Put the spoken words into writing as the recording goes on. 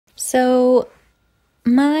So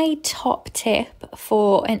my top tip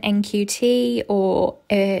for an NQT or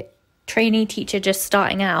a trainee teacher just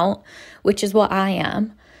starting out, which is what I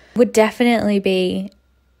am, would definitely be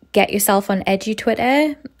get yourself on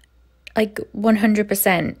EduTwitter, like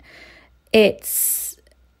 100%. It's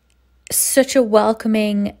such a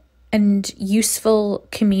welcoming and useful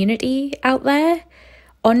community out there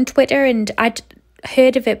on Twitter, and I'd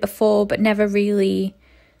heard of it before but never really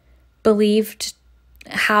believed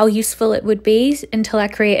how useful it would be until I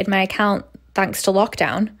created my account thanks to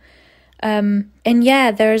lockdown. And yeah,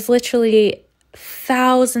 there's literally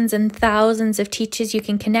thousands and thousands of teachers you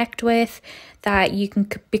can connect with, that you can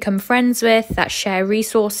become friends with, that share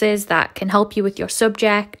resources that can help you with your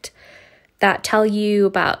subject, that tell you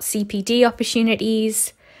about CPD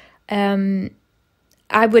opportunities.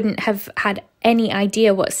 I wouldn't have had any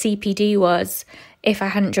idea what CPD was if I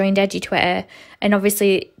hadn't joined EduTwitter. And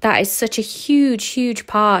obviously that is such a huge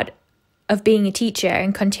part of being a teacher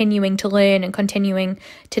and continuing to learn and continuing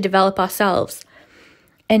to develop ourselves.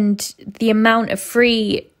 And the amount of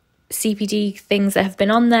free CPD things that have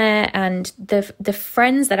been on there, and the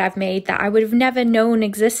friends that I've made that I would have never known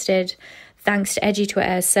existed thanks to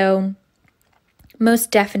EduTwitter. So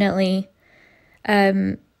most definitely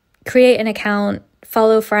create an account,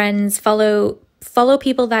 follow friends, follow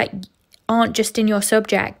people that aren't just in your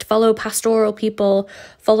subject, follow pastoral people,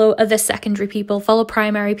 follow other secondary people, follow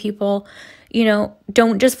primary people. You know,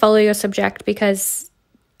 don't just follow your subject, because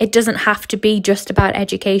it doesn't have to be just about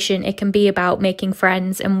education. It can be about making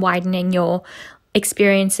friends and widening your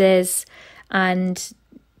experiences and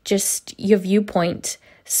just your viewpoint.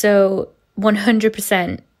 So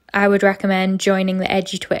 100%, I would recommend joining the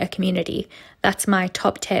EduTwitter community. That's my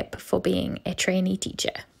top tip for being a trainee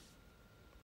teacher.